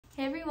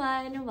Hey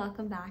everyone,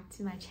 welcome back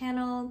to my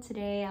channel.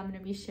 Today I'm going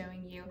to be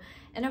showing you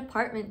an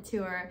apartment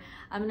tour.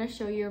 I'm going to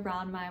show you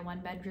around my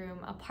one-bedroom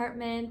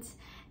apartment,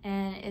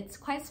 and it's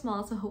quite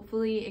small, so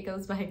hopefully it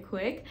goes by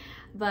quick.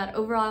 But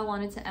overall, I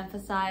wanted to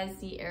emphasize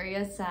the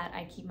areas that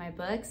I keep my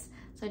books.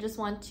 So I just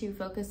want to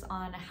focus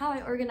on how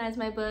I organize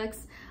my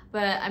books,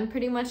 but I'm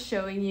pretty much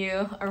showing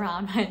you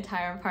around my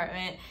entire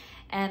apartment,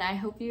 and I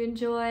hope you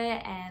enjoy,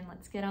 and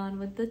let's get on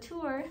with the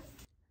tour.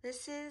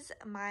 This is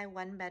my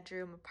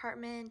one-bedroom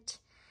apartment.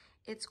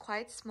 It's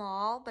quite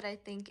small, but I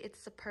think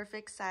it's the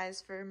perfect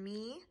size for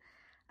me.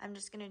 I'm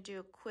just gonna do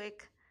a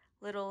quick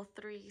little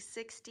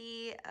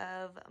 360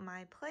 of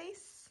my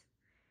place.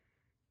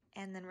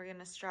 And then we're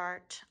gonna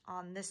start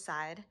on this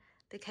side,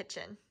 the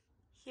kitchen.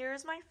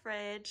 Here's my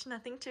fridge,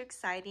 nothing too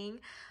exciting,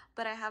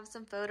 but I have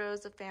some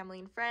photos of family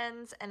and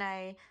friends, and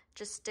I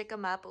just stick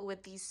them up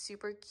with these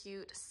super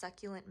cute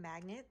succulent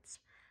magnets.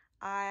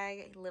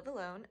 I live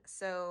alone,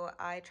 so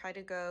I try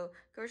to go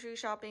grocery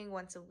shopping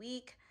once a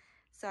week,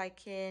 so I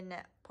can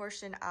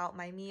portion out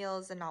my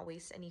meals and not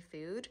waste any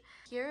food.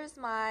 Here's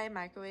my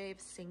microwave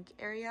sink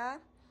area.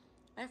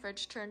 My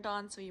fridge turned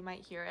on, so you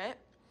might hear it.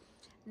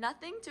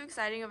 Nothing too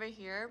exciting over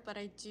here, but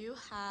I do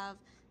have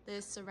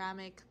this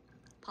ceramic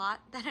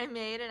pot that I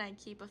made, and I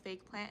keep a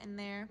fake plant in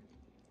there.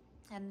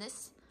 And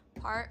this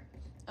part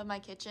of my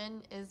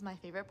kitchen is my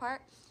favorite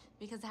part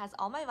because it has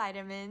all my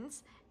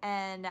vitamins,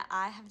 and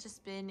I have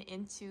just been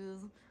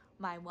into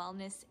my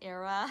wellness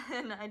era,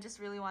 and I just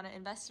really want to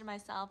invest in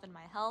myself and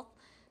my health.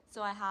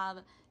 So I have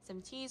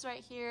some teas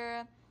right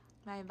here,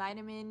 my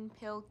vitamin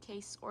pill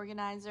case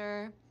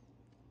organizer.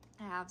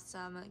 I have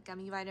some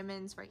gummy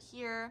vitamins right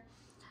here,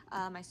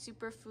 my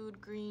superfood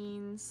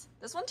greens.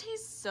 This one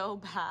tastes so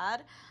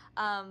bad,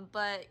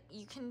 but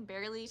you can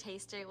barely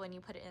taste it when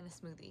you put it in a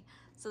smoothie.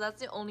 So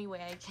that's the only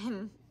way I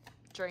can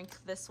drink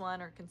this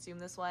one or consume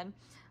this one.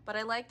 But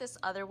I like this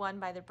other one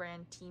by the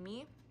brand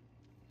Teamy.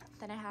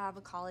 Then I have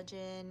a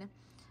collagen,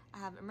 I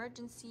have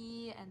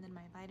emergency, and then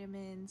my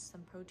vitamins,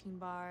 some protein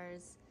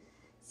bars,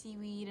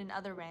 seaweed, and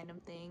other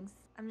random things.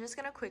 I'm just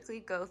gonna quickly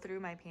go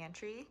through my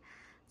pantry.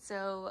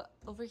 So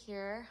over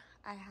here,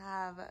 I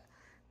have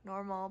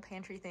normal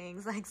pantry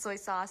things like soy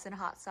sauce and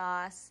hot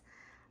sauce,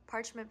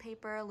 parchment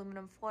paper,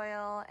 aluminum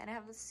foil, and I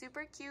have a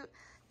super cute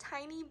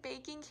tiny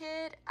baking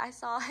kit. I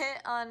saw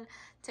it on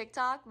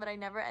TikTok, but I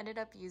never ended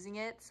up using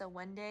it. So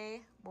one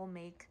day we'll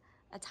make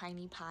a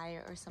tiny pie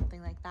or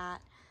something like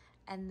that.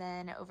 And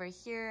then over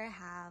here I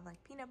have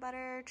like peanut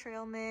butter,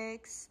 trail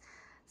mix,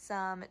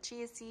 some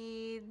chia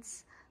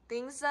seeds,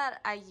 things that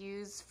I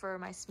use for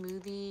my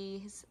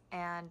smoothies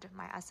and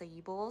my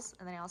acai bowls.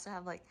 And then I also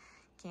have like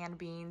canned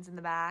beans in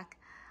the back.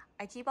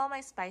 I keep all my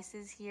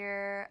spices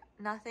here,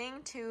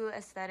 nothing too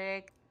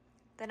aesthetic.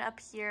 Then up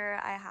here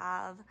I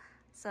have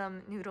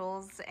some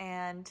noodles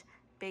and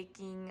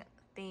baking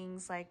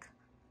things like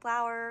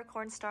flour,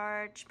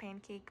 cornstarch,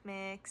 pancake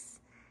mix,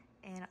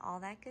 and all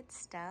that good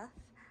stuff.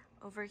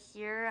 Over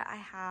here I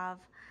have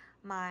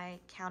my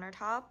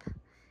countertop.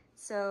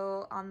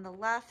 So on the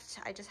left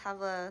I just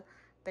have a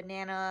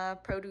banana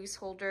produce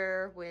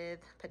holder with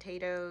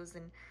potatoes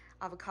and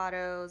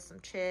avocados,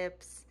 some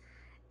chips,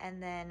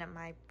 and then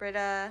my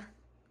Brita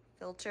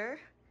filter.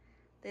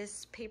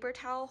 This paper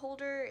towel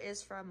holder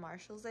is from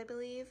Marshall's, I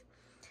believe.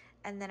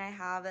 And then I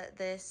have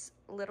this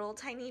little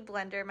tiny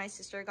blender my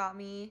sister got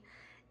me,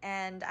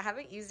 and I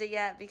haven't used it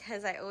yet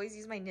because I always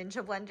use my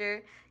Ninja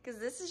blender because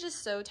this is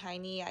just so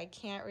tiny. I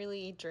can't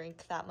really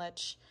drink that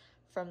much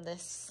from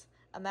this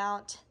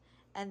amount.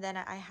 And then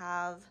I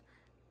have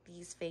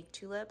these fake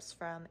tulips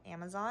from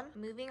Amazon.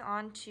 Moving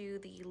on to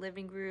the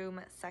living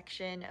room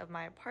section of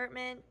my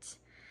apartment,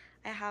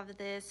 I have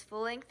this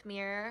full-length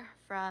mirror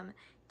from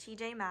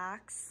TJ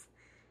Maxx,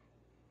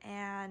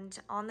 and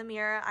on the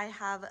mirror I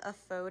have a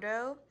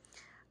photo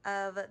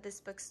of this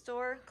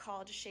bookstore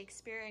called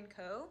Shakespeare &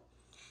 Co.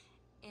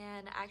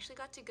 And I actually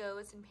got to go,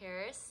 it's in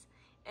Paris,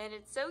 and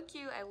it's so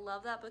cute. I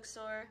love that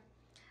bookstore.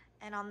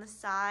 And on the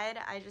side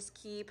I just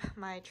keep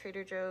my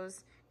Trader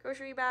Joe's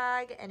grocery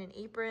bag and an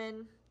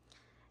apron.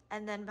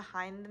 And then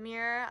behind the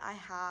mirror I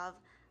have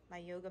my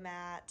yoga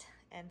mat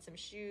and some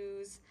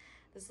shoes,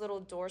 this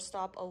little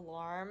doorstop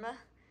alarm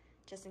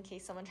just in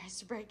case someone tries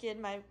to break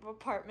in my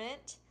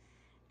apartment.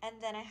 And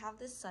then I have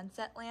this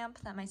sunset lamp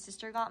that my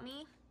sister got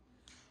me,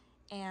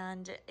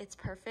 and it's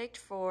perfect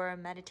for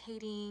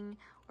meditating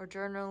or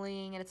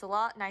journaling, and it's a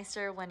lot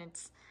nicer when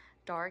it's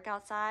dark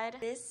outside.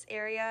 This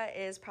area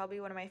is probably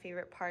one of my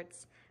favorite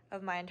parts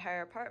of my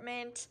entire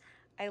apartment.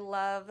 I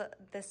love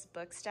this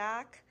book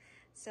stack.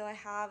 So I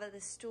have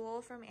this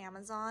stool from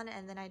Amazon,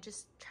 and then I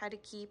just try to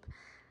keep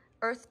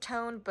earth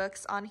tone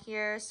books on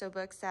here, so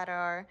books that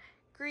are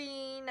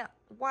green,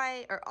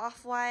 white, or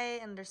off-white,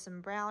 and there's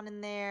some brown in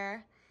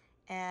there,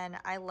 and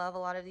I love a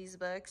lot of these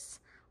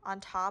books. On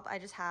top I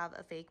just have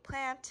a fake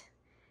plant,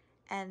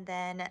 and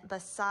then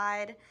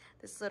beside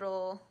this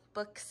little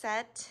book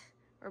set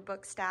or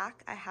book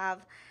stack I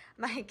have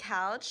my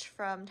couch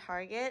from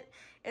Target.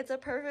 It's a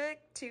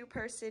perfect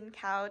two-person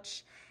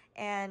couch,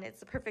 and it's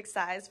the perfect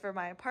size for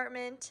my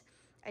apartment.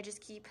 I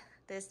just keep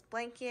this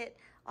blanket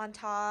on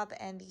top,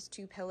 and these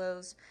 2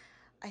 pillows,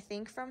 I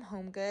think from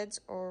HomeGoods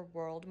or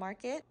World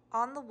Market.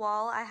 On the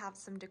wall, I have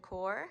some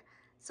decor.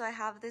 So I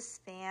have this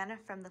fan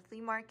from the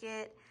flea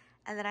market,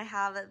 and then I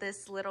have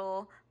this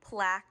little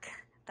plaque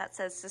that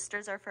says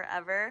 "Sisters are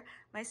forever."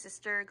 My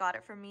sister got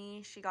it for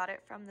me. She got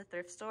it from the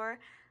thrift store.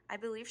 I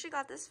believe she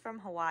got this from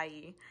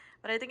Hawaii,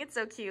 but I think it's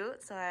so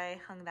cute, so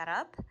I hung that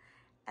up.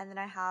 And then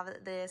I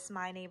have this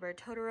My Neighbor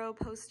Totoro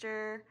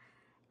poster,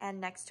 and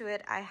next to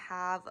it I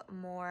have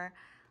more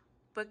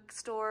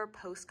Bookstore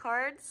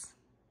postcards,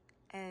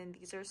 and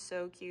these are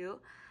so cute,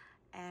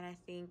 and I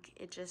think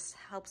it just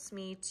helps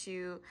me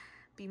to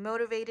be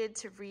motivated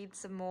to read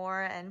some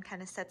more and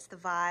kind of sets the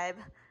vibe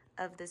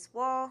of this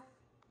wall.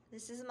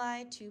 This is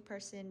my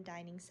 2-person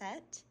dining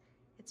set.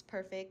 It's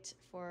perfect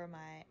for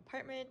my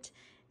apartment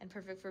and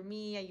perfect for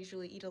me. I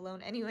usually eat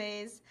alone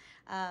anyways.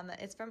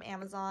 It's from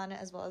Amazon,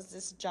 as well as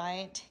this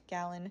giant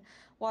gallon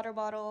water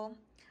bottle.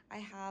 I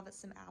have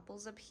some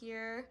apples up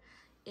here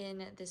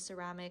in this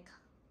ceramic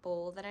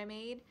bowl that I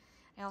made.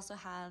 I also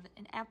have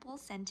an apple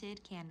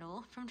scented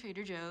candle from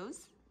Trader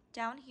Joe's.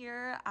 Down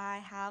here, I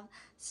have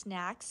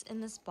snacks in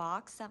this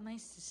box that my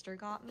sister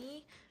got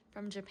me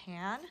from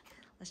Japan.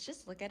 Let's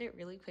just look at it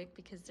really quick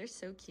because they're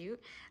so cute.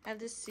 I have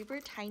this super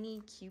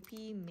tiny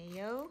Kewpie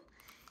mayo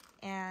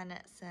and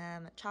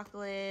some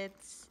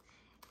chocolates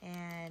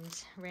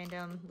and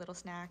random little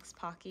snacks,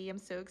 Pocky. I'm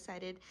so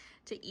excited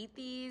to eat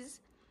these.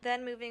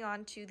 Then moving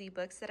on to the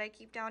books that I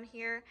keep down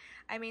here,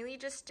 I mainly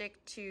just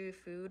stick to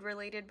food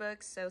related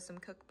books, so some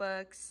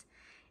cookbooks,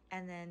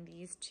 and then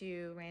these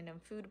 2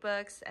 random food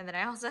books. And then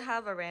I also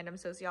have a random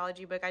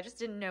sociology book. I just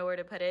didn't know where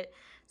to put it,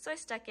 so I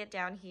stuck it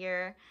down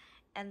here.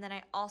 And then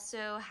I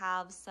also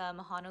have some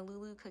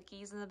Honolulu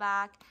cookies in the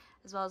back,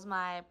 as well as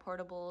my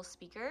portable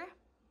speaker.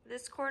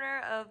 This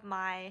corner of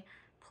my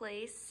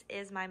place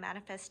is my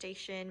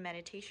manifestation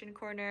meditation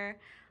corner.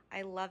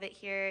 I love it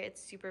here.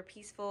 It's super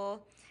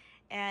peaceful.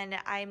 And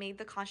I made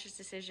the conscious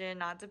decision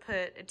not to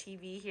put a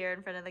TV here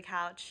in front of the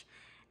couch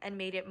and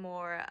made it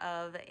more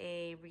of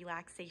a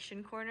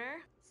relaxation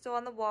corner. So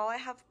on the wall, I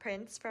have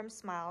prints from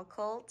Smile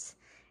Cult.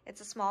 It's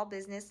a small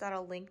business that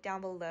I'll link down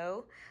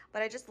below,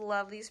 but I just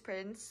love these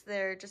prints.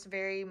 They're just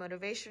very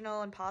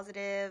motivational and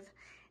positive,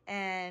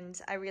 and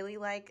I really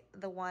like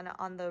the one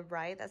on the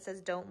right that says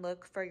 "Don't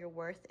look for your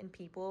worth in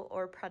people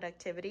or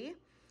productivity."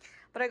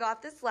 But I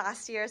got this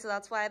last year, so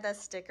that's why the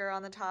sticker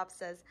on the top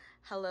says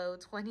 "Hello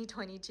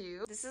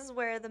 2022." This is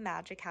where the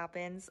magic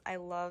happens. I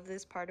love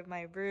this part of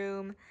my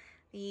room.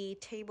 The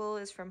table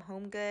is from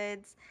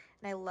HomeGoods,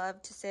 and I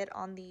love to sit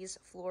on these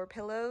floor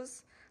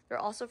pillows. They're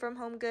also from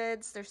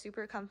HomeGoods. They're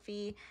super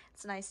comfy.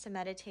 It's nice to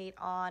meditate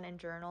on and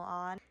journal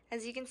on.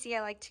 As you can see,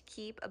 I like to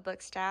keep a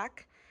book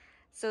stack.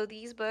 So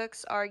these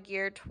books are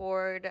geared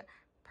toward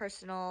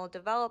personal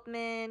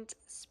development,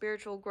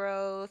 spiritual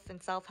growth,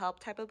 and self-help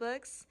type of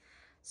books.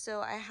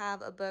 So I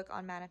have a book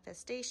on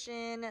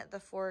manifestation, the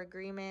 4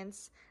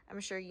 agreements I'm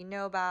sure you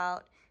know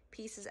about,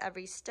 Peace is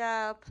Every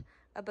Step,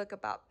 a book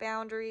about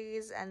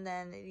boundaries, and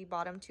then the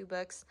bottom 2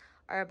 books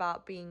are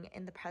about being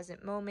in the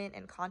present moment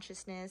and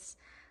consciousness.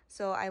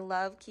 So I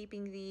love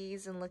keeping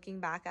these and looking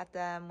back at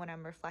them when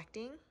I'm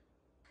reflecting.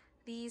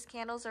 These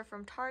candles are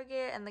from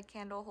Target, and the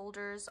candle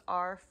holders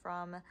are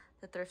from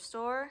the thrift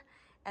store.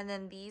 And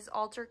then these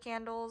altar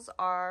candles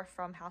are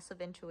from House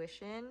of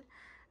Intuition,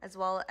 as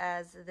well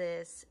as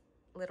this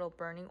little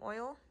burning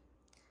oil.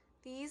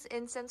 These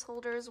incense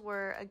holders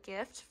were a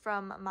gift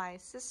from my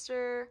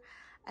sister.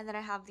 And then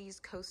I have these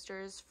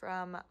coasters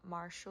from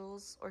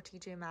Marshall's or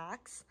TJ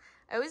Maxx.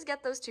 I always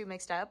get those 2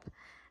 mixed up.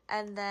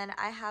 And then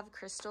I have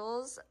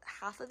crystals.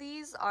 Half of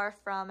these are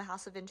from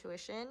House of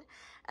Intuition,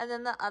 and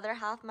then the other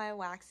half my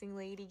waxing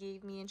lady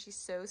gave me, and she's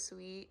so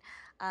sweet.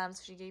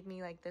 So she gave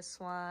me like this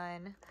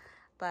one,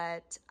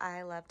 but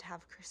I love to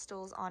have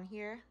crystals on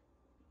here.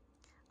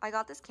 I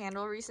got this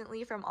candle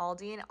recently from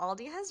Aldi, and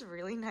Aldi has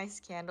really nice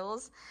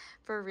candles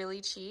for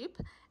really cheap.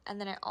 And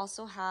then I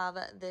also have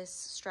this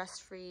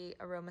stress-free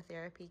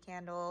aromatherapy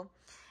candle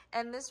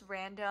and this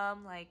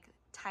random like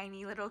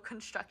tiny little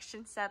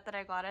construction set that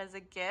I got as a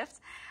gift.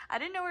 I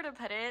didn't know where to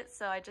put it,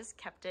 so I just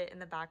kept it in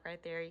the back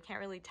right there. You can't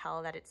really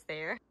tell that it's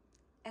there.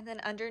 And then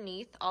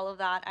underneath all of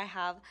that, I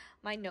have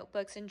my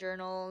notebooks and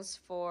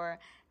journals for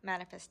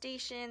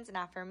manifestations and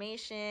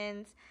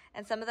affirmations.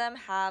 And some of them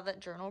have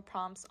journal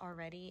prompts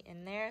already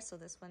in there. So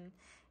this one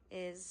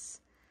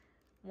is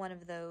one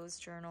of those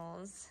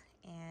journals,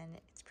 and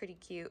it's pretty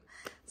cute.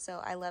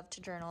 So I love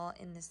to journal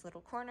in this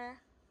little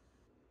corner.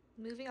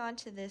 Moving on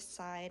to this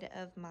side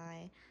of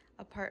my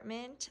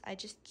apartment, I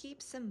just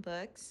keep some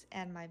books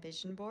and my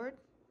vision board.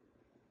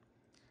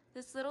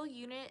 This little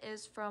unit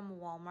is from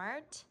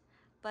Walmart,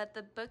 but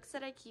the books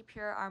that I keep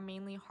here are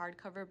mainly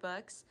hardcover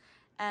books,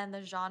 and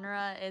the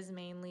genre is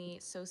mainly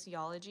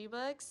sociology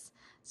books.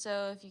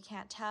 So if you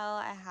can't tell,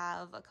 I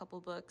have a couple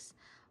books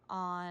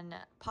on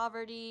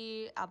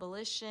poverty,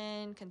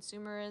 abolition,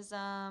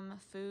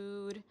 consumerism,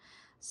 food.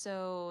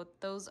 So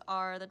those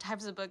are the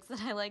types of books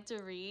that I like to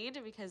read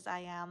because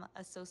I am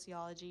a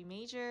sociology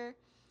major.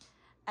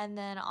 And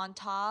then on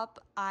top,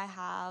 I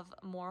have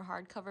more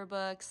hardcover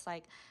books,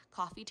 like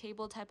coffee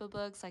table type of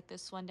books, like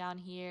this one down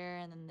here,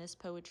 and then this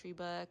poetry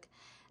book.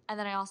 And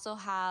then I also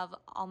have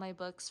all my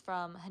books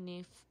from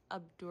Hanif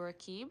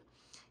Abdurraqib.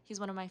 He's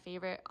one of my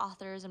favorite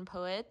authors and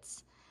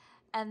poets.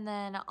 And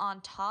then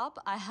on top,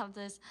 I have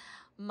this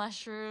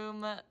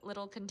mushroom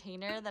little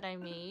container that I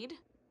made.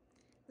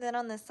 Then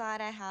on this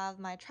side, I have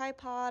my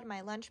tripod,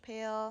 my lunch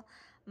pail,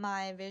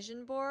 my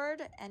vision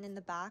board, and in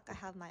the back, I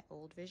have my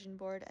old vision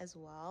board as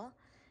well.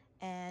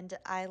 And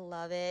I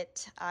love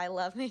it. I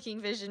love making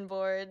vision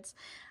boards.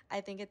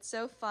 I think it's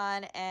so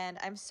fun, and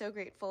I'm so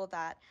grateful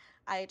that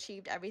I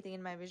achieved everything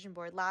in my vision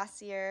board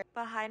last year.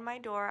 Behind my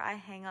door, I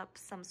hang up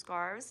some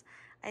scarves.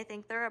 I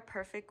think they're a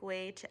perfect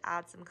way to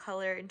add some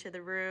color into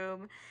the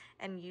room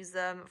and use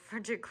them for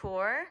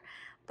decor.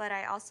 But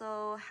I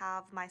also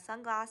have my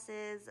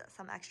sunglasses,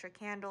 some extra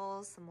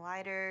candles, some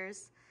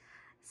lighters,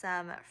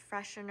 some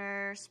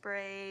freshener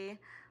spray,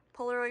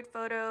 Polaroid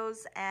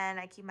photos, and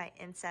I keep my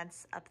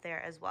incense up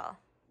there as well.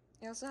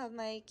 I also have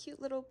my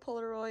cute little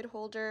Polaroid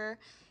holder,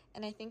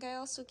 and I think I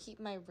also keep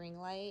my ring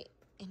light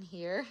in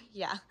here.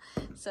 Yeah,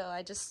 so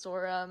I just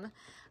store them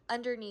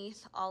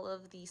underneath all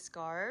of these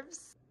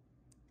scarves.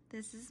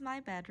 This is my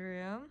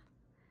bedroom.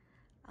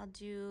 I'll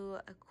do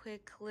a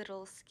quick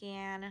little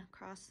scan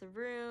across the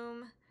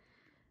room.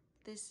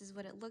 This is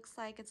what it looks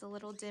like. It's a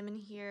little dim in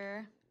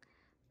here,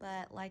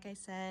 but like I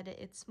said,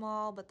 it's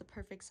small, but the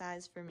perfect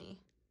size for me.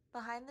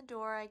 Behind the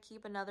door, I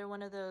keep another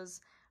one of those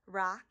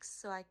racks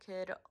so I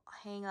could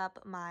hang up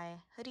my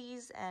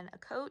hoodies and a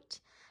coat.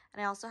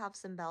 And I also have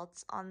some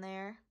belts on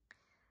there.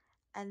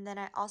 And then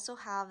I also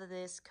have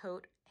this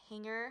coat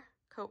hanger,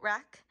 coat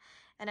rack.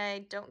 And I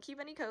don't keep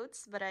any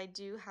coats, but I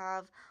do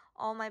have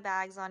all my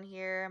bags on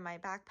here, my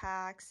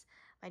backpacks,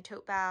 my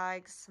tote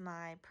bags,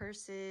 my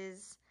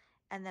purses,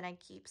 and then I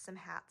keep some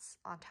hats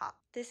on top.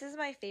 This is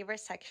my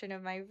favorite section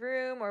of my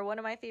room, or one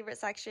of my favorite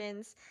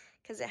sections,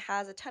 because it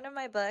has a ton of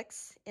my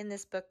books in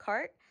this book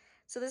cart.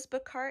 So this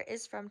book cart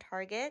is from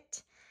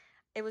Target.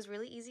 It was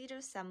really easy to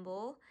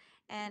assemble,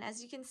 and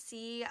as you can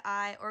see,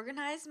 I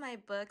organized my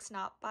books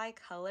not by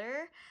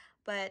color,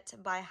 but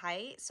by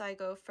height. So I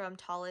go from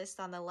tallest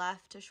on the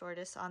left to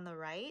shortest on the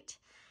right.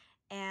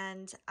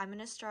 And I'm going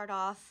to start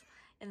off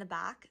in the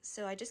back.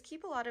 So I just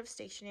keep a lot of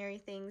stationery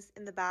things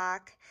in the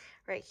back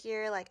right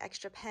here, like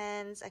extra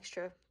pens,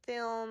 extra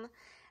film,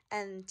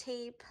 and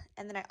tape.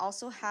 And then I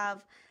also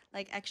have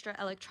like extra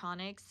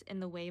electronics in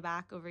the way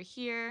back over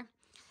here.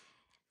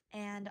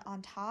 And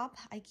on top,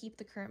 I keep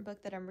the current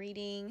book that I'm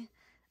reading.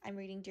 I'm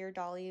reading Dear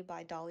Dolly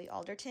by Dolly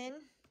Alderton.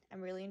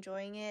 I'm really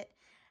enjoying it.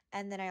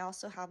 And then I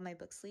also have my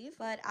book sleeve.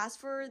 But as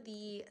for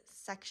the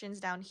sections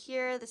down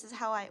here, this is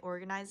how I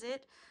organize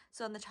it.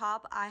 So on the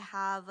top, I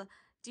have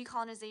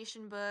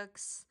decolonization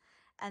books.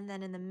 And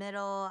then in the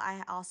middle,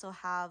 I also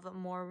have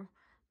more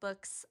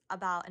books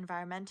about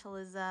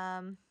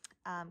environmentalism,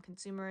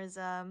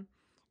 consumerism.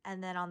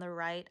 And then on the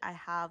right, I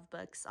have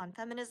books on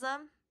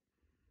feminism.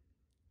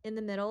 In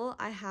the middle,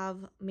 I have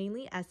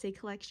mainly essay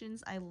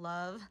collections. I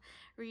love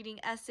reading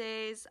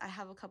essays. I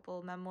have a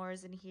couple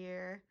memoirs in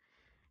here.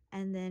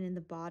 And then in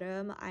the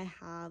bottom, I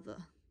have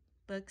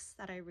books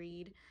that I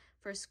read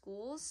for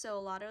school. So a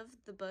lot of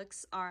the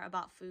books are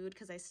about food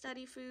because I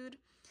study food.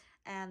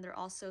 And they're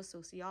also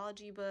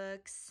sociology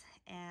books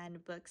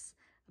and books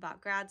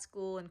about grad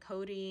school and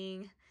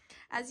coding.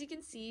 As you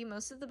can see,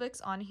 most of the books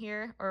on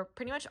here, or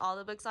pretty much all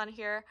the books on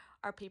here,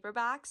 are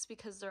paperbacks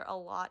because they're a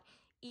lot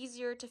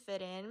easier to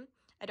fit in.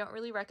 I don't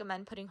really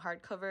recommend putting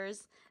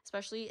hardcovers,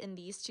 especially in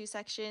these two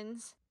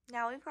sections.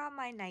 Now we've got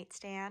my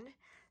nightstand.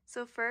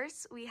 So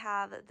first we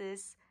have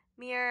this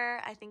mirror.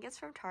 I think it's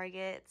from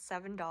Target. It's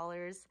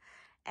 $7.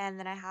 And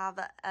then I have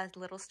a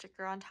little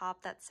sticker on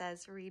top that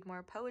says read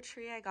more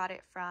poetry. I got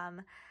it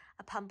from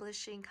a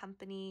publishing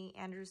company,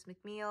 Andrews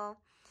McMeel.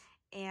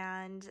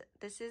 And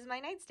this is my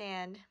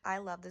nightstand. I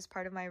love this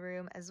part of my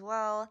room as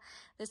well.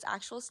 This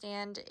actual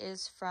stand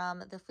is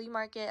from the flea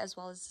market, as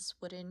well as this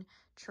wooden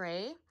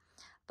tray.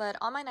 But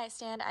on my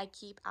nightstand, I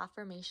keep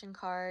affirmation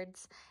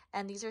cards,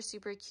 and these are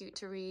super cute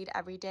to read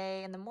every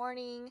day in the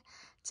morning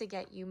to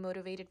get you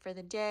motivated for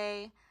the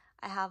day.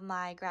 I have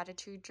my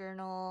gratitude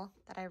journal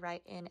that I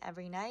write in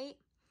every night.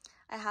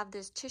 I have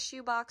this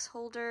tissue box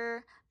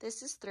holder.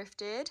 This is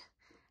Thrifted.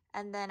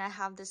 And then I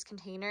have this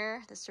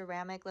container, the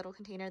ceramic little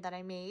container that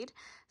I made.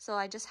 So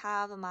I just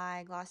have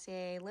my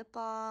Glossier lip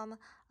balm,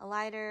 a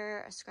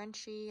lighter, a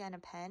scrunchie, and a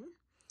pen.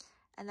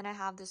 And then I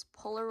have this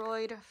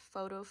Polaroid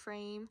photo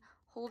frame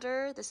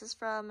holder. This is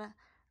from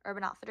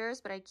Urban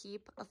Outfitters, but I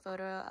keep a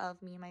photo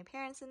of me and my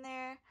parents in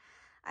there.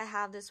 I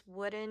have this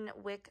wooden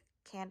wick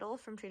candle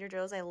from Trader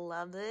Joe's. I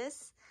love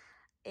this.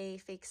 A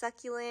fake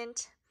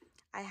succulent.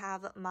 I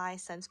have my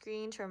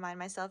sunscreen to remind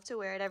myself to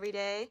wear it every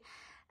day.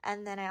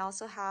 And then I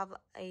also have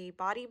a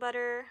body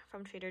butter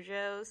from Trader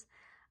Joe's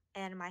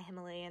and my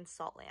Himalayan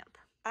salt lamp.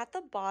 At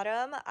the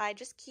bottom, I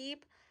just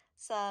keep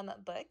some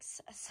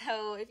books.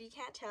 So if you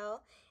can't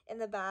tell, in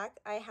the back,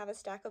 I have a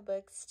stack of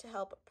books to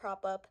help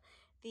prop up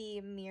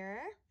the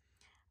mirror.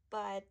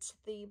 but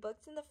the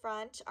books in the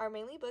front are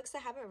mainly books I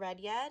haven't read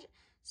yet,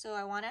 so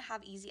I want to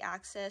have easy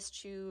access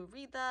to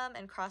read them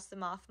and cross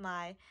them off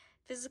my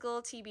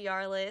physical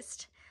TBR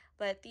list.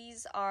 But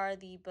these are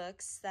the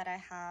books that I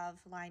have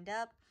lined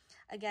up.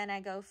 Again, I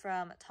go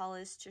from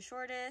tallest to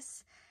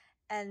shortest,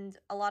 and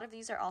a lot of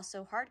these are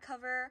also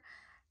hardcover.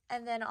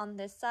 And then on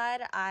this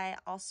side, I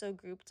also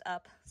grouped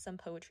up some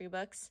poetry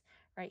books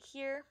right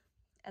here.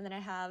 And then I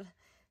have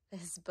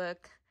this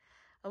book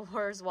of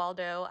Where's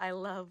Waldo. I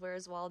love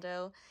Where's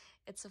Waldo.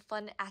 It's a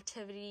fun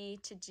activity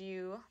to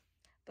do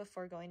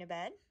before going to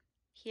bed.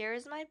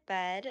 Here's my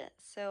bed.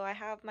 So I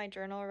have my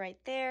journal right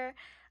there.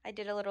 I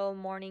did a little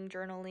morning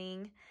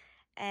journaling,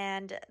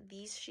 and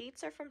these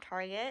sheets are from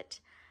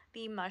Target.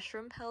 The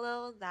mushroom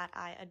pillow that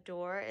I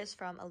adore is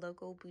from a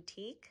local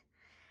boutique.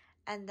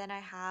 And then I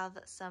have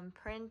some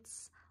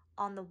prints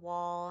on the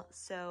wall.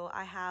 So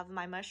I have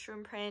my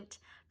mushroom print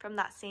from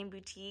that same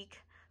boutique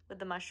with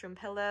the mushroom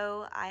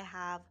pillow. I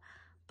have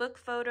book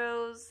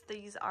photos.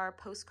 These are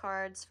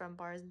postcards from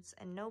Barnes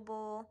and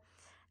Noble.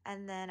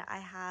 And then I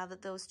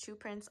have those two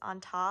prints on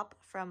top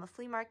from a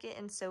flea market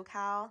in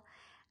SoCal.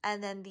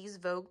 And then these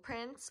Vogue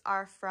prints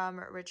are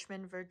from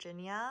Richmond,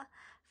 Virginia,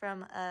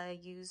 from a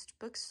used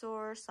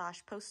bookstore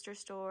 / poster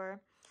store.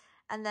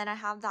 And then I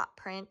have that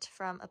print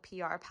from a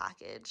PR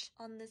package.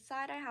 On this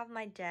side, I have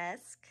my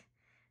desk.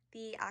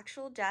 The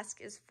actual desk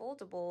is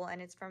foldable and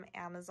it's from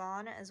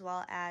Amazon, as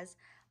well as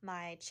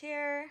my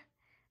chair.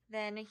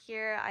 Then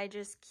here I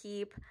just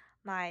keep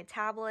my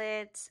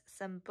tablet,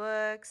 some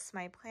books,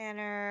 my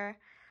planner,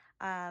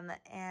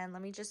 and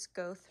let me just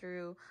go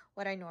through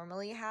what I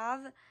normally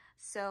have.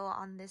 So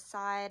on this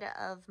side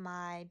of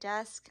my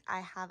desk,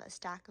 I have a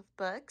stack of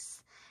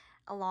books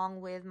along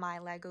with my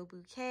Lego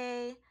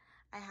bouquet.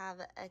 I have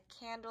a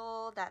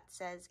candle that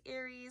says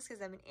Aries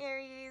because I'm an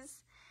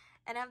Aries.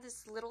 And I have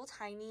this little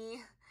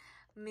tiny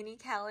mini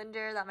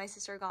calendar that my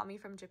sister got me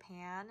from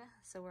Japan.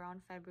 So we're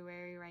on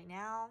February right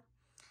now.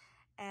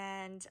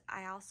 And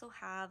I also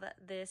have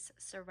this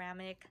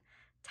ceramic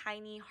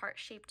tiny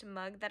heart-shaped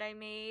mug that I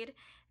made.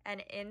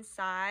 And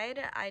inside,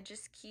 I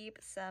just keep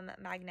some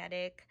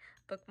magnetic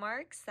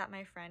bookmarks that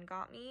my friend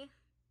got me.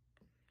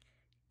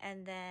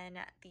 And then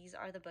these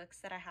are the books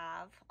that I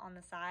have on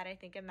the side. I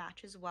think it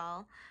matches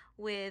well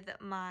with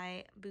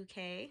my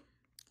bouquet.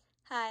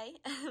 Hi,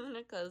 I'm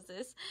gonna close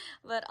this.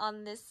 But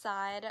on this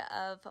side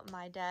of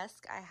my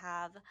desk, I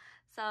have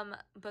some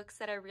books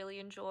that I really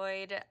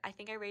enjoyed. I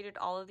think I rated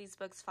all of these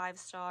books 5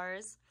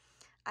 stars.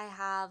 I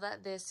have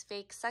this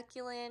fake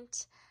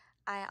succulent.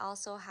 I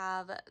also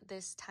have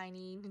this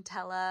tiny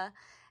Nutella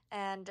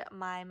and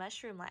my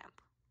mushroom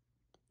lamp.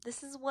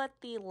 This is what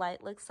the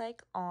light looks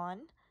like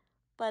on.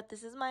 But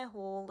this is my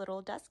whole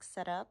little desk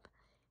setup,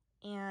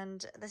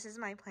 and this is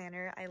my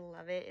planner. I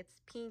love it.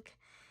 It's pink,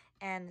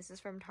 and this is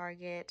from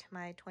Target,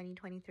 my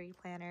 2023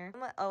 planner.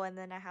 Oh, and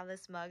then I have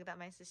this mug that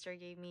my sister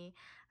gave me.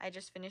 I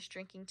just finished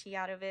drinking tea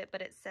out of it,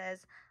 but it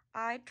says,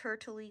 "I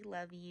totally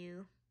love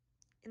you."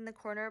 In the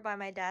corner by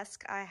my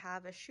desk, I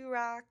have a shoe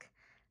rack.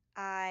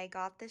 I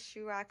got this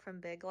shoe rack from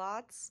Big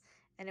Lots,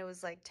 and it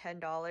was like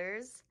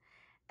 $10.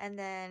 And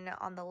then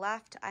on the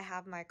left, I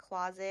have my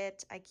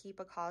closet. I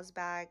keep a cause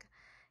bag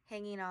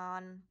hanging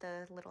on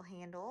the little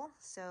handle.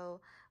 So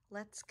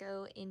let's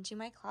go into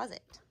my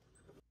closet.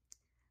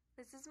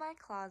 This is my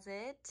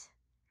closet.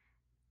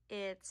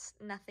 It's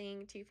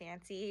nothing too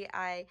fancy.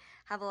 I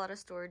have a lot of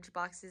storage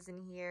boxes in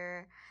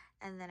here,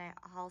 and then I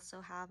also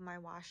have my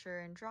washer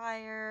and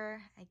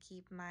dryer. I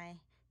keep my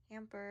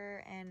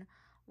hamper and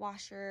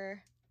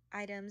washer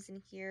items in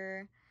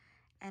here,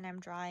 and I'm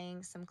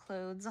drying some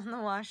clothes on the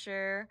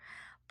washer,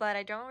 but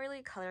I don't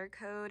really color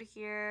code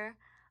here.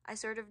 I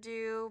sort of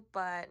do,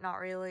 but not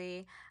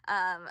really.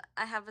 I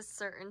have a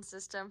certain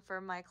system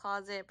for my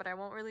closet, but I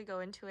won't really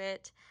go into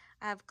it.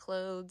 I have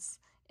clothes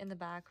in the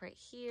back right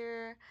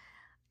here.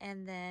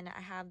 And then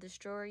I have this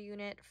drawer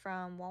unit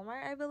from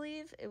Walmart, I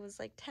believe. It was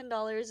like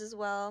 $10 as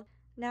well.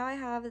 Now I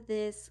have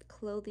this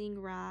clothing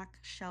rack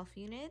shelf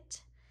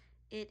unit.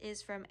 It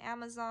is from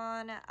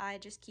Amazon. I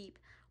just keep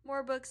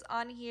more books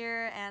on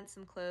here and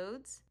some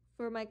clothes.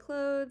 For my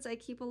clothes, I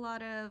keep a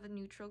lot of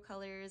neutral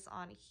colors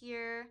on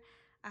here.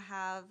 I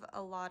have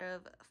a lot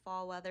of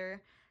fall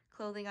weather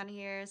clothing on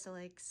here, so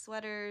like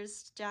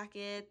sweaters,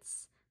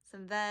 jackets,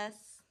 some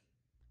vests.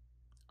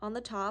 On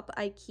the top,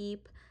 I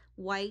keep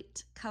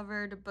white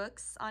covered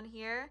books on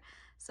here.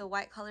 So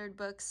white colored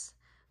books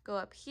go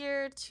up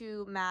here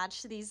to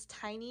match these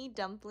tiny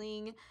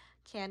dumpling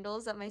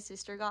candles that my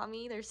sister got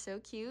me. They're so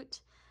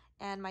cute.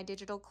 And my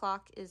digital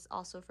clock is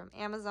also from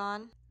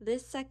Amazon.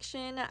 This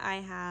section,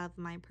 I have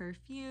my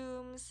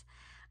perfumes.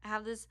 I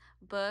have this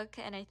book,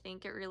 and I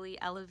think it really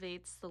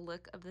elevates the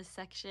look of this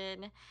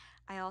section.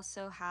 I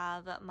also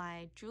have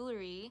my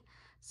jewelry.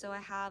 So I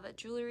have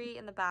jewelry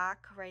in the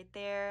back right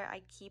there.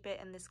 I keep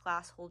it in this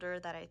glass holder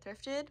that I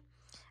thrifted.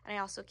 And I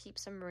also keep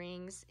some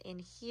rings in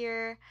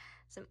here,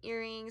 some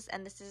earrings,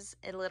 and this is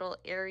a little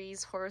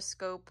Aries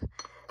horoscope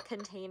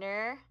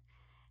container.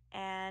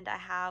 And I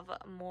have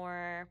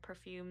more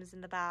perfumes in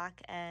the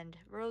back, and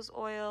rose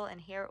oil and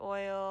hair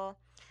oil,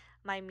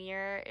 My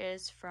mirror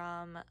is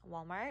from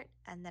Walmart,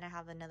 and then I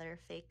have another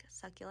fake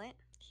succulent.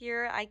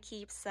 Here I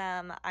keep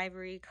some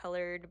ivory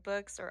colored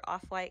books or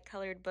off-white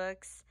colored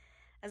books,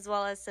 as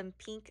well as some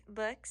pink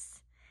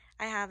books.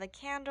 I have a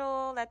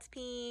candle that's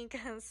pink,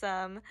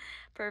 some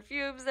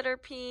perfumes that are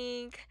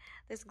pink,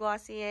 this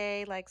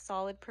Glossier like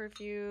solid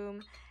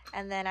perfume,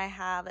 and then I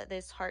have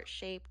this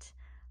heart-shaped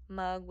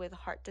mug with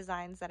heart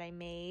designs that I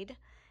made,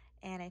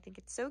 and I think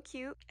it's so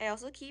cute. I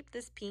also keep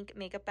this pink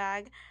makeup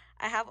bag.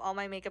 I have all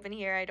my makeup in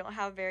here. I don't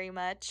have very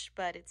much,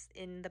 but it's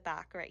in the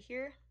back right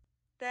here.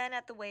 Then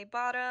at the way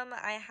bottom,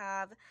 I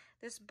have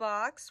this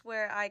box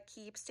where I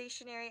keep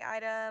stationery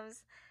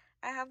items.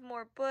 I have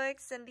more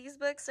books, and these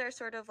books are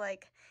sort of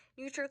like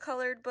neutral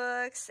colored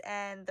books,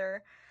 and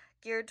they're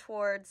geared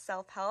towards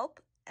self-help.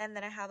 And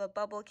then I have a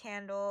bubble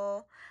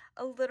candle,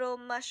 a little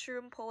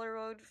mushroom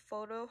Polaroid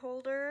photo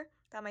holder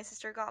that my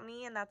sister got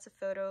me, and that's a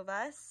photo of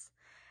us.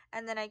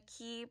 And then I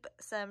keep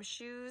some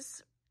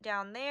shoes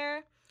down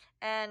there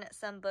and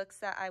some books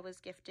that I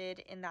was gifted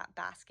in that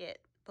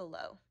basket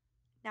below.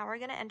 Now we're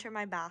gonna enter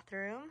my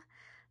bathroom.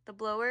 The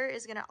blower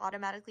is gonna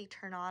automatically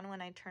turn on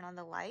when I turn on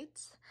the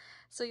lights,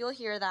 so you'll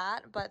hear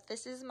that, but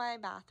this is my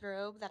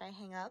bathrobe that I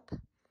hang up.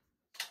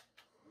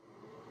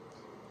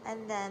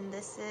 And then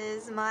this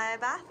is my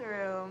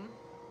bathroom.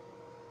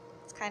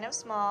 It's kind of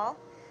small.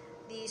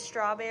 The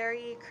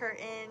strawberry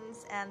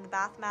curtains and the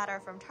bath mat are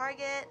from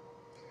Target.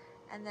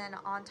 And then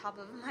on top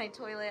of my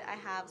toilet, I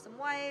have some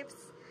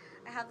wipes.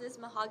 I have this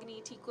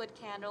mahogany teakwood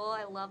candle.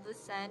 I love the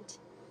scent.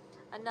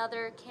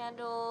 Another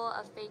candle,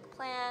 a fake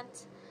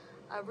plant,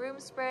 a room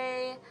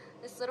spray,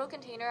 this little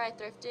container I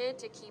thrifted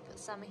to keep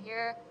some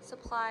hair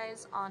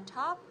supplies on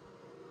top.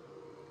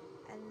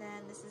 And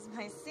then this is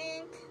my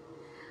sink,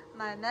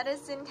 my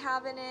medicine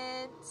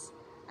cabinet.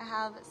 I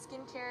have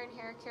skincare and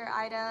hair care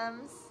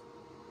items.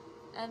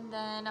 And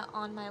then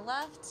on my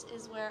left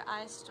is where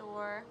I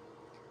store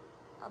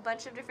a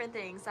bunch of different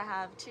things. I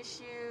have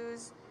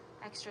tissues,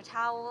 extra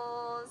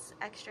towels,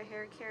 extra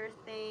hair care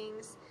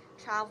things,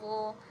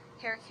 travel,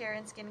 hair care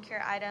and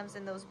skincare items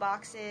in those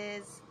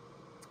boxes.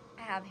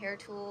 I have hair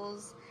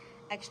tools,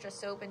 extra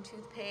soap and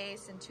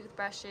toothpaste and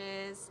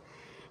toothbrushes.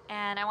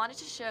 And I wanted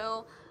to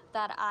show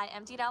that I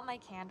emptied out my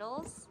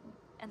candles,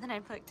 and then I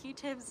put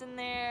Q-tips in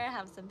there,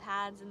 have some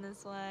pads in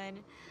this one.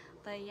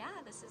 But yeah,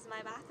 this is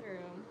my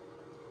bathroom.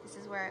 This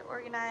is where I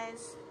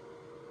organize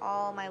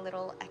all my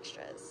little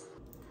extras.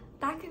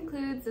 That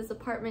concludes this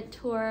apartment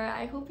tour.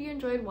 I hope you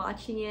enjoyed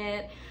watching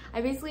it.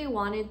 I basically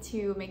wanted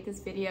to make this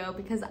video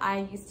because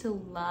I used to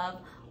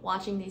love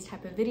watching these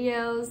type of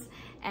videos,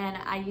 and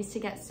I used to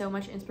get so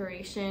much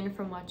inspiration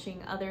from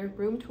watching other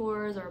room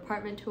tours or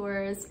apartment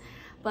tours.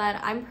 But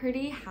I'm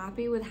pretty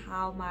happy with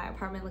how my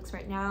apartment looks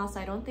right now, so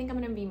I don't think I'm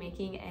gonna be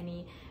making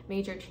any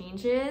major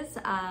changes.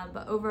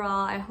 But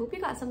overall, I hope you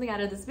got something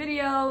out of this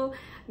video.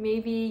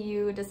 Maybe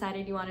you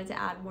decided you wanted to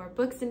add more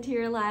books into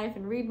your life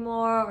and read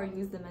more, or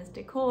use them as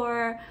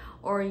decor,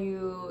 or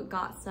you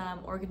got some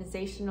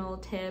organizational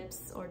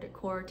tips or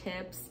decor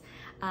tips.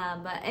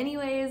 But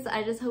anyways,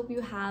 I just hope you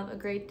have a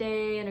great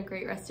day and a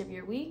great rest of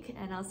your week,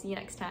 and I'll see you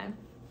next time.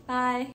 Bye!